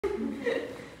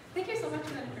Thank you so much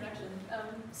for that introduction.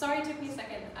 Sorry it took me a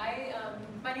second.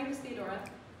 My name is Theodora.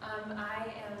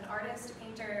 I am an artist, a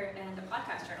painter, and a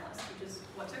podcast journalist, which is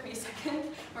what took me a second.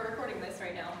 We're recording this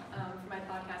right now for my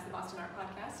podcast, the Boston Art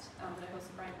Podcast, that I host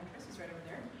with Brian Huntress, who's right over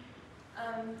there.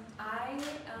 I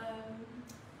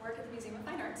work at the Museum of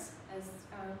Fine Arts, as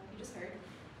you just heard.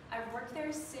 I've worked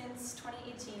there since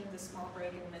 2018 with a small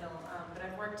break in the middle, but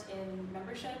I've worked in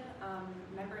membership,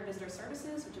 member and visitor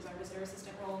services, which is our visitor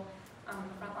assistant role, on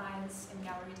the front lines, in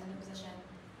gallery attendant position,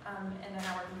 and then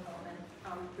I work in development,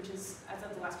 which is as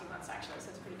of the last few months actually,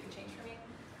 so it's a pretty big change for me.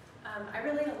 I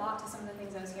relate a lot to some of the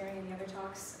things I was hearing in the other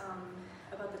talks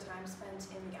about the time spent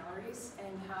in the galleries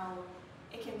and how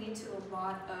it can lead to a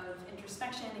lot of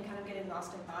introspection and kind of getting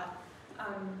lost in thought.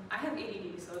 I have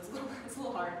ADD, so it's a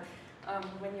little hard.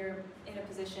 When you're in a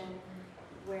position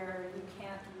where you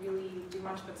can't really do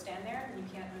much but stand there, and you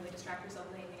can't really distract yourself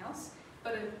with anything else.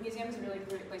 But a museum is a really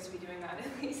great place to be doing that, at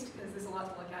least, because there's a lot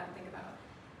to look at and think about.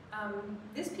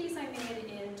 This piece I made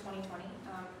in 2020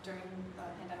 during the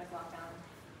pandemic lockdown,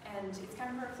 and it's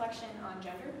kind of a reflection on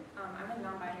gender. I'm a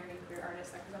non-binary queer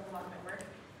artist. I present a lot of my work.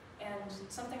 And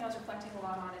something I was reflecting a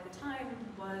lot on at the time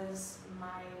was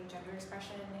my gender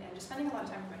expression and just spending a lot of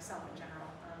time with myself in general,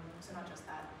 so not just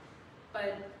that.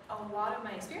 But a lot of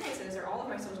my experiences, or all of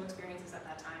my social experiences at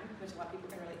that time, which a lot of people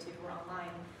can relate to, were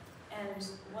online. And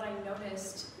what I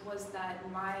noticed was that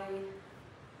my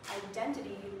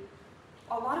identity,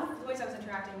 a lot of the ways I was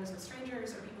interacting was with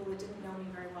strangers or people that didn't know me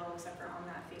very well except for on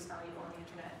that face value on the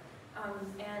internet.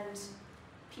 And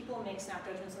people make snap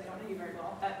judgments when they don't know you very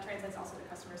well. That translates also to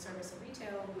customer service and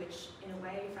retail, which in a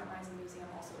way, frontlines in the museum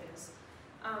also is.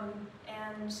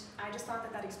 And I just thought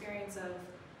that that experience of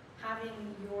having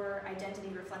your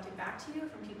identity reflected back to you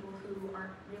from people who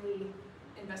aren't really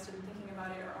invested in thinking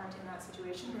about it or aren't in that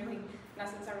situation really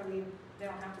necessarily, they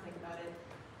don't have to think about it.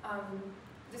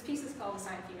 This piece is called The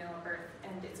Silent Female of Earth,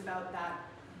 and it's about that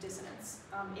dissonance.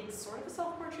 It's sort of a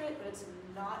self-portrait, but it's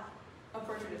not a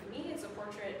portrait of me, it's a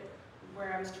portrait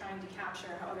where I was trying to capture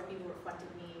how other people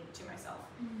reflected me to myself.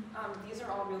 These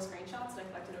are all real screenshots that I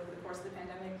collected over the course of the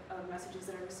pandemic of messages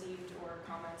that I received or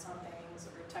comments on things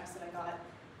or texts that I got.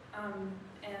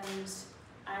 And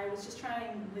I was just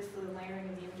trying, with the layering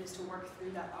of the images, to work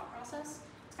through that thought process.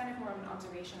 It's kind of more of an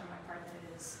observation on my part than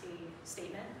it is a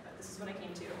statement, but this is what I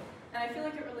came to. And I feel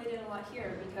like it related a lot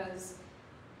here, because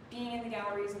being in the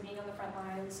galleries and being on the front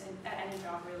lines, and at any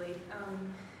job really,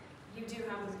 you do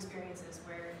have those experiences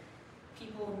where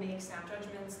people make snap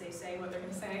judgments, they say what they're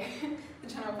going to say. The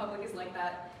general public is like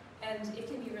that. And it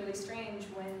can be really strange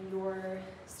when you're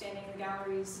standing in the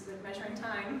galleries with measuring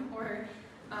time, or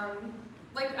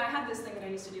like I had this thing that I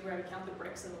used to do where I would count the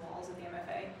bricks in the walls of the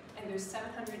MFA, and there's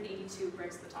 782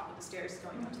 bricks at the top of the stairs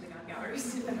going up to the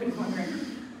galleries, if anybody's wondering.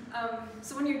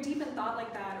 So when you're deep in thought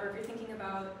like that, or if you're thinking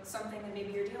about something that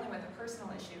maybe you're dealing with, a personal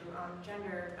issue,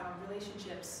 gender,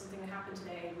 relationships, something that happened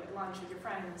today at lunch with your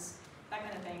friends, that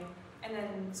kind of thing, and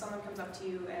then someone comes up to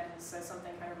you and says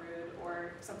something kind of rude,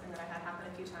 or something that I had happen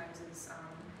a few times is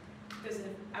there's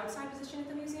an outside position at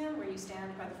the museum where you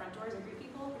stand by the front doors and greet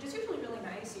people, which is usually really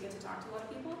nice. You get to talk to a lot of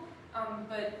people.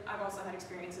 But I've also had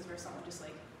experiences where someone just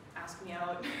like asked me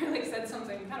out, or like said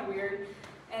something kind of weird,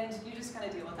 and you just kind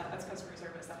of deal with that. That's customer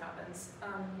service, that happens.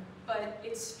 But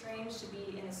it's strange to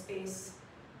be in a space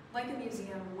like a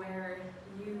museum where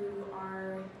you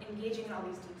are engaging in all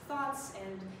these deep thoughts,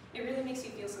 and it really makes you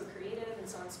feel so creative and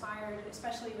so inspired,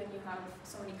 especially when you have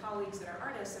so many colleagues that are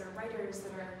artists, that are writers,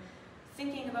 that are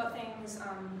thinking about things.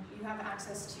 You have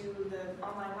access to the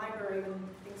online library when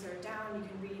things are down. You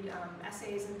can read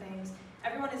essays and things.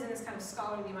 Everyone is in this kind of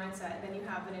scholarly mindset, and then you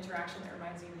have an interaction that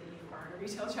reminds you that you are in a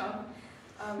retail job.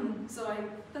 So I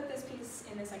put this piece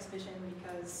in this exhibition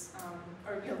because,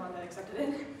 or Yolanda accepted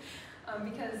it,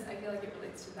 because I feel like it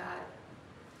relates to that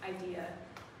idea.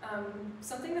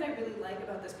 Something that I really like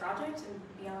about this project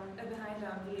and behind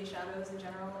VA Shadows in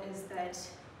general is that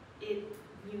it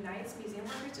unites museum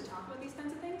workers to talk about these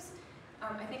kinds of things.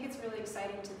 I think it's really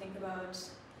exciting to think about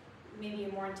maybe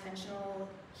a more intentional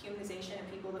humanization of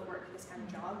people that work this kind of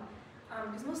job.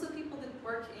 Because most of the people that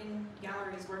work in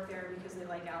galleries work there because they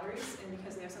like galleries and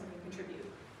because they have something to contribute.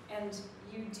 And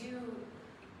you do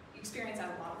experience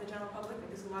that a lot with the general public. Like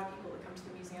there's a lot of people that come to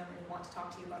the museum and want to talk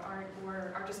to you about art,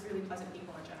 or are just really pleasant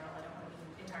people in general. I don't want to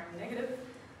be entirely negative.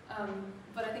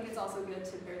 But I think it's also good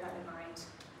to bear that in mind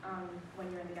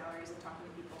when you're in the galleries and talking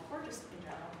to people, or just in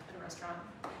general at a restaurant.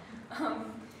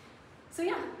 So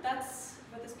yeah, that's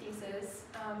what this piece is.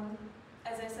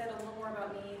 As I said, a little more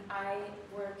about me. I've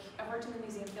worked in the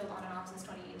museum field on and off since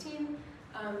 2018.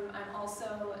 I'm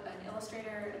also an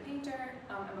illustrator and a painter.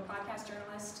 I'm a podcast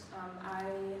journalist. I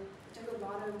do a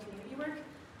lot of community work.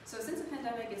 So since the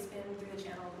pandemic, it's been through the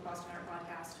channel of the Boston Art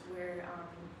Podcast, where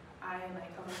I and my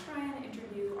co-host Brian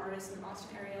interview artists in the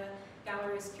Boston area,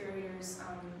 gallerists, curators,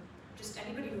 just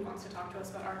anybody who wants to talk to us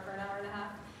about art for an hour and a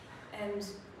half. And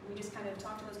we just kind of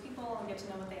talk to those people and get to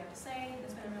know what they have to say.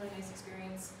 It's been a really nice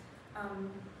experience.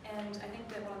 And I think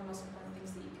that one of the most important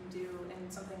things that you can do, and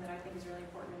something that I think is really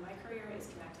important in my career, is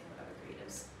connecting with other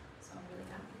creatives. So I'm really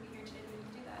happy to be here today to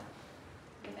do that.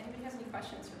 If anybody has any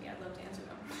questions for me, I'd love to answer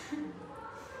them.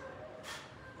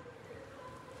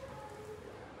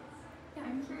 Yeah,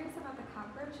 I'm curious about the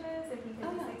cockroaches, if you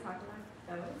could just talk about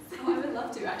those. Oh, I would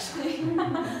love to, actually.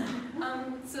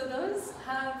 So those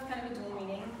have kind of a dual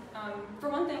meaning. For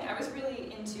one thing, I was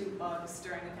really into bugs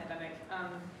during the pandemic.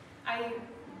 I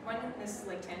went in this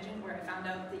tangent where I found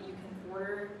out that you can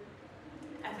order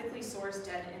ethically sourced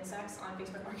dead insects on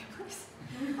Facebook Marketplace.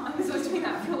 So I was doing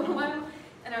that for a little while,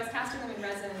 and I was casting them in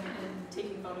resin and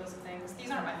taking photos of things. These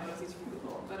aren't my photos, these are from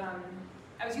Google, but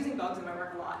I was using bugs in my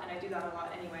work a lot, and I do that a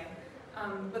lot anyway.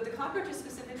 But the cockroaches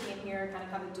specifically in here kind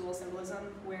of have a dual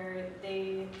symbolism, where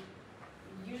they,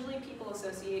 usually people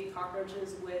associate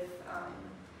cockroaches with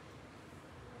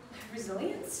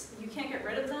resilience. You can't get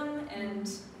rid of them, and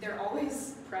they're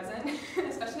always present,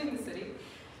 especially in the city.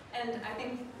 And I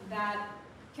think that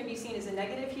can be seen as a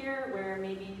negative here, where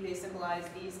maybe they symbolize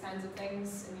these kinds of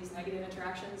things and these negative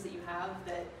interactions that you have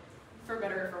that, for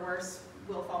better or for worse,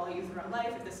 will follow you throughout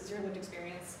life if this is your lived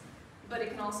experience. But it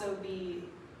can also be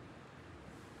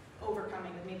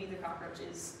overcoming that maybe the cockroach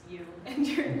is you, and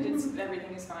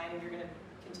everything is fine, and you're going to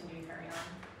continue to carry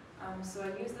on. So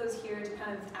I've used those here to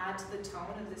kind of add to the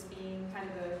tone of this being kind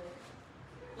of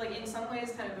a, in some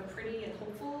ways, kind of a pretty and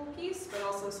hopeful piece, but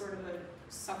also sort of a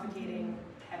suffocating,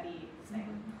 heavy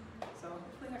thing. So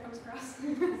hopefully that comes across. Does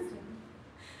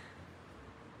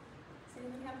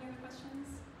anybody have any other questions?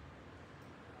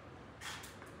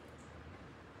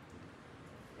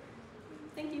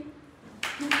 Thank you.